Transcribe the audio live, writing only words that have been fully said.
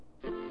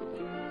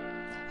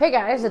Hey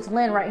guys, it's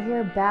Lynn right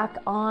here back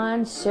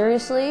on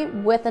Seriously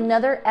with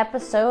another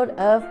episode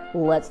of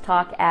Let's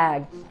Talk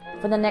Ag.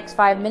 For the next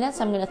 5 minutes,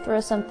 I'm going to throw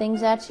some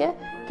things at you,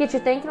 get you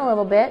thinking a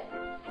little bit.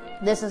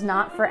 This is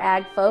not for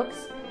ag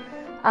folks,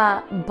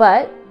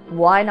 but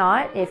why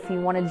not? If you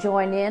want to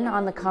join in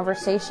on the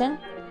conversation,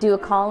 do a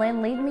call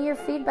in, leave me your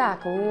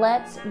feedback.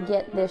 Let's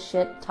get this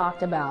shit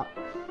talked about.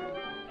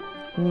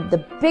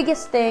 The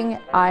biggest thing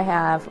I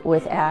have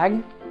with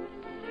ag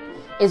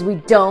is we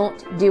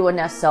don't do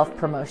enough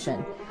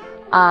self-promotion.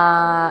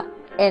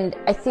 And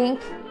I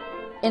think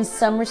in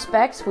some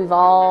respects we've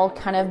all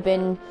kind of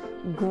been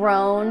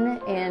grown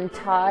and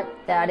taught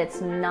that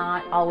it's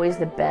not always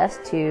the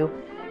best to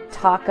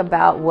talk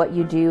about what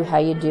you do, how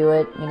you do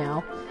it, you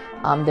know.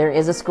 There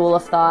is a school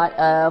of thought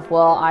of,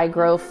 well, I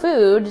grow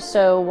food,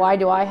 so why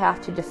do I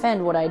have to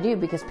defend what I do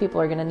because people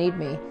are going to need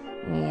me?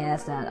 Yeah,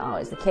 that's not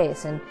always the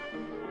case. And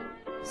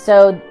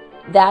so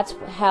that's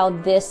how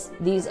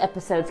these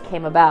episodes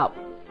came about.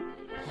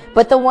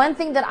 But the one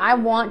thing that I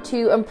want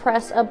to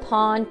impress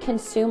upon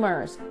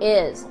consumers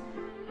is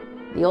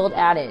the old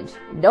adage,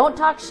 don't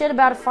talk shit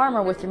about a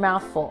farmer with your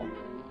mouth full.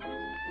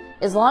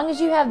 As long as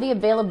you have the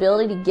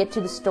availability to get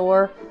to the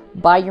store,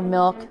 buy your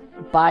milk,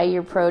 buy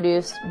your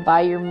produce,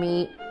 buy your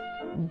meat,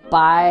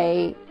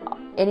 buy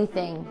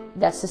anything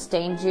that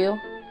sustains you,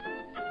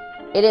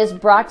 it is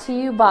brought to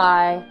you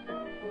by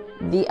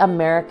the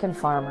American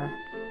farmer.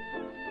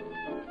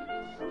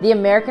 The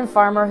American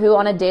farmer who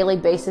on a daily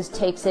basis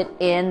takes it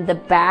in the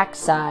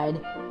backside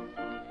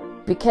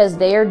because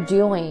they are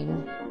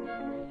doing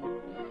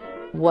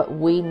what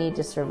we need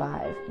to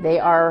survive. They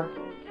are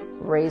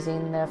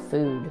raising the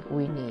food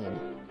we need.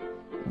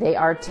 They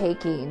are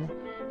taking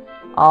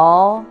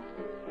all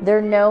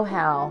their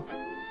know-how.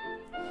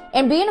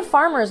 And being a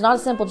farmer is not a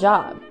simple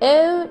job.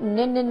 Oh,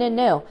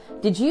 no.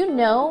 Did you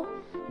know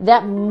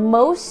that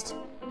most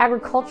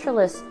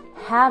agriculturalists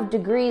have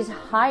degrees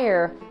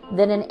higher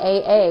than an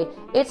AA?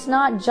 It's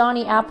not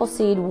Johnny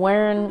Appleseed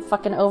wearing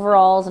fucking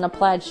overalls and a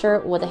plaid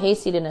shirt with a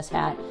hayseed in his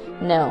hat.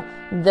 No,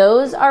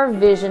 those are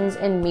visions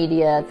in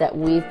media that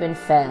we've been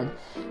fed.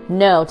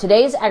 No,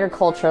 today's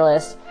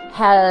agriculturalist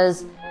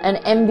has an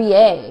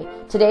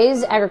MBA.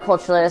 Today's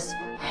agriculturalist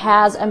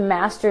has a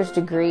master's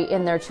degree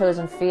in their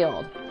chosen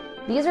field.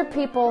 These are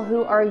people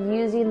who are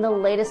using the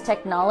latest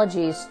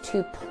technologies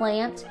to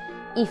plant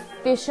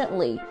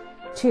efficiently,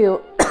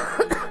 to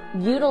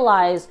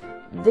utilize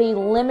the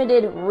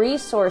limited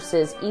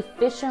resources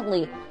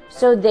efficiently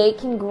so they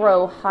can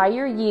grow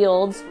higher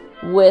yields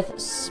with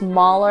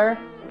smaller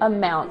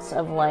amounts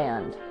of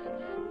land.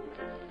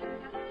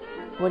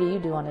 What do you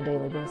do on a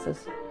daily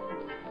basis?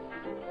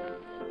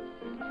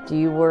 Do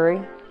you worry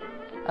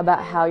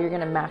about how you're going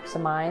to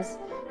maximize?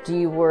 Do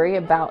you worry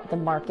about the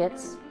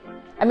markets?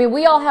 I mean,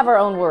 we all have our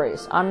own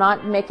worries. I'm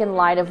not making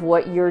light of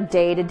what your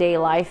day-to-day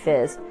life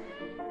is.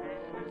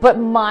 But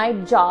my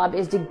job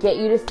is to get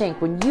you to think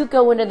when you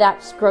go into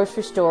that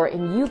grocery store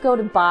and you go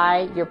to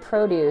buy your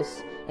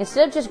produce,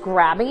 instead of just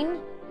grabbing,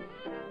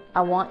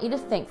 I want you to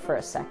think for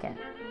a second.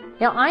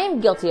 You know, I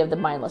am guilty of the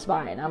mindless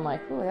buying. I'm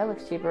like, ooh, that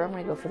looks cheaper. I'm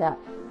going to go for that.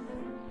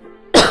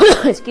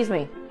 Excuse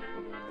me.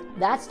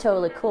 That's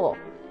totally cool.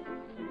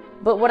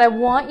 But what I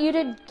want you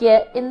to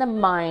get in the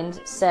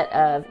mindset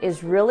of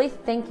is really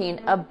thinking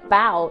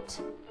about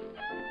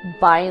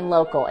buying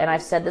local. And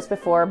I've said this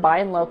before,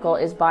 buying local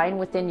is buying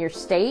within your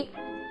state,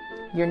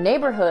 your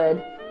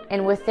neighborhood,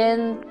 and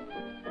within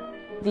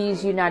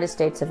these United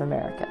States of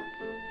America.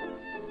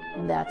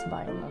 That's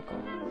buying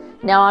local.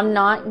 Now, I'm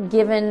not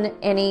giving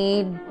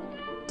any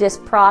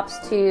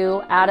disprops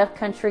to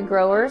out-of-country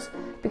growers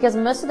because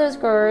most of those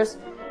growers,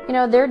 you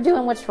know, they're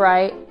doing what's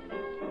right.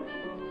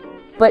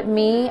 But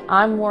me,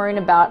 I'm worrying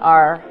about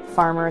our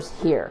farmers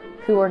here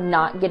who are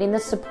not getting the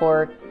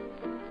support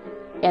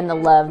and the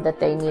love that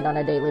they need on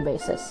a daily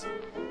basis.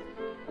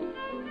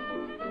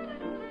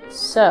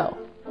 So,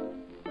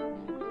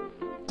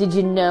 did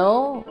you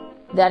know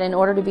that in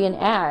order to be an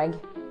ag,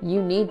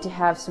 you need to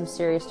have some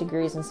serious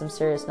degrees and some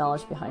serious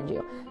knowledge behind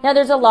you? Now,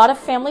 there's a lot of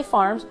family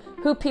farms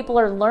who people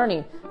are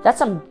learning. That's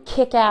some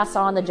kick-ass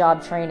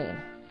on-the-job training.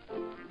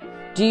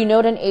 Do you know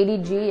what an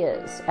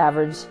ADG is?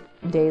 Average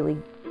daily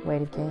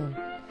weighted gain.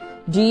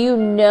 Do you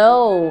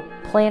know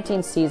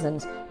planting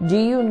seasons? Do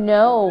you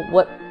know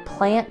what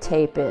plant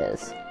tape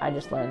is? I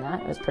just learned that.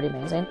 It was pretty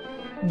amazing.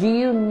 Do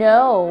you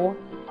know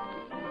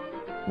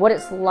what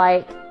it's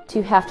like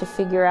to have to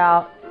figure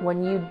out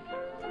when you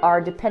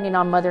are depending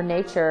on Mother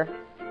Nature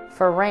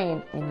for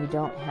rain and you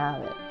don't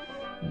have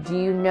it? Do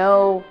you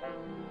know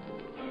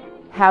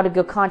how to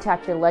go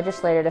contact your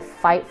legislator to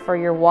fight for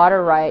your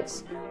water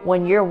rights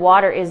when your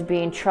water is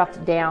being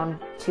trucked down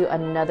to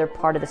another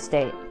part of the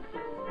state?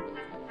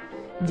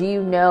 Do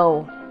you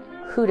know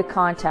who to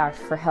contact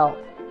for help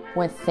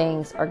when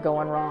things are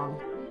going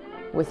wrong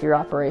with your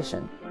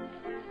operation?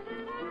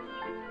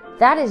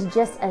 That is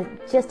just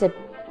a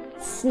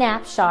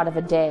snapshot of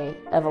a day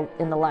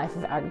in the life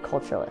of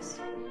agriculturalists.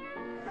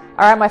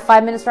 All right, my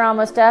 5 minutes are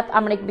almost up.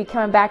 I'm going to be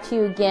coming back to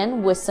you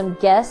again with some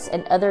guests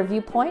and other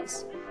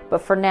viewpoints.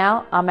 But for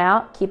now, I'm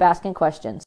out. Keep asking questions.